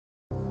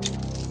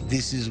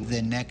This is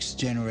the next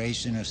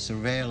generation of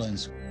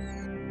surveillance.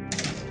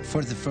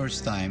 For the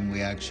first time,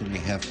 we actually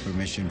have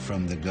permission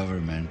from the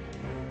government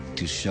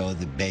to show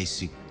the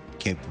basic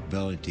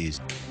capabilities.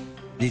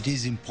 It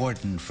is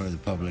important for the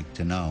public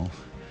to know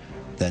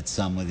that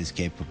some of these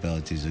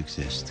capabilities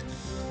exist.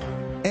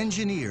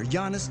 Engineer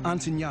Yannis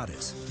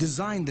Antoniadis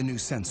designed the new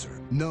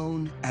sensor,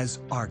 known as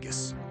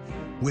Argus.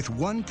 With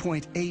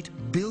 1.8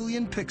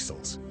 billion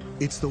pixels,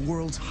 it's the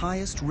world's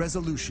highest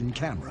resolution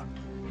camera.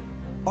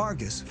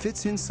 Argus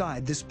fits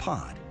inside this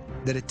pod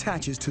that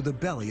attaches to the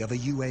belly of a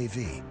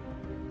UAV.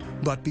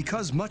 But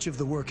because much of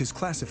the work is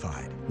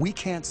classified, we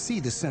can't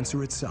see the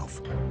sensor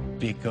itself.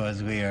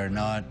 Because we are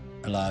not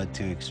allowed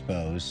to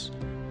expose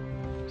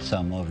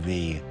some of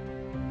the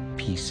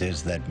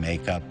pieces that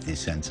make up the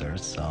sensors,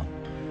 so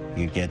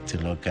you get to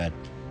look at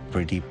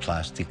pretty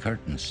plastic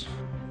curtains.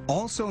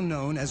 Also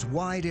known as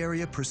wide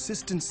area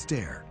persistent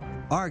stare,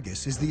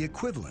 Argus is the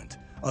equivalent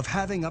of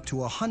having up to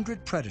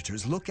 100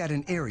 predators look at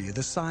an area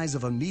the size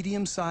of a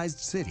medium-sized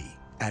city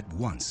at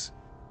once.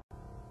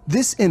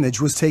 This image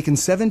was taken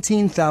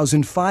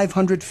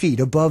 17,500 feet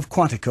above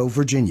Quantico,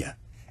 Virginia,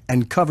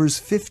 and covers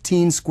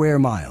 15 square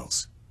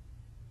miles.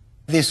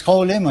 This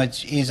whole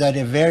image is at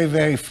a very,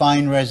 very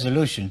fine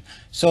resolution.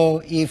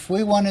 So if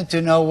we wanted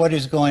to know what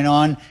is going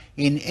on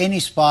in any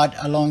spot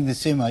along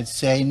this image,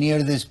 say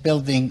near this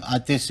building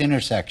at this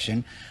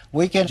intersection,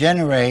 we can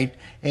generate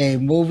a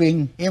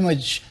moving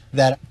image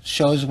that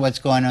shows what's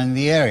going on in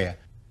the area.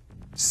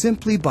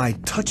 Simply by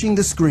touching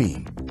the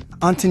screen,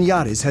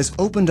 Antoniadis has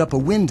opened up a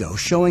window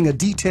showing a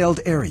detailed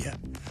area,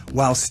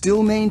 while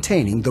still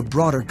maintaining the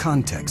broader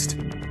context.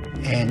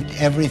 And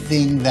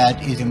everything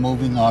that is a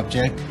moving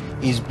object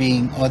is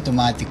being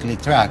automatically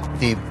tracked.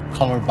 The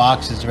color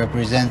boxes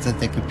represent that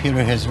the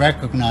computer has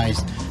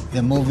recognized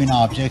the moving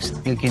objects.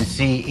 You can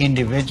see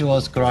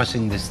individuals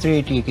crossing the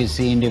street. You can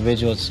see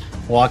individuals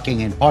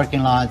walking in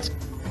parking lots.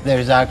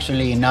 There's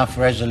actually enough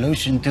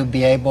resolution to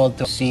be able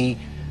to see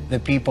the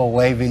people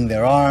waving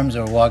their arms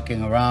or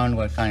walking around,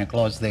 what kind of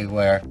clothes they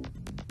wear.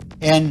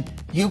 And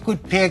you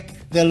could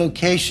pick the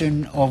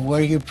location of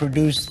where you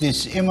produce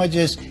these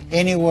images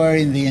anywhere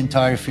in the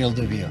entire field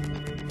of view.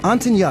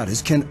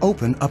 Antoniadis can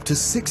open up to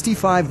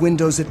 65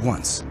 windows at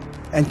once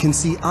and can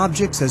see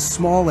objects as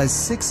small as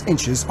 6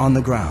 inches on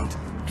the ground.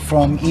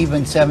 From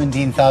even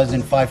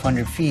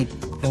 17,500 feet,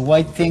 the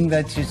white thing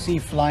that you see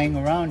flying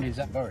around is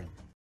a bird.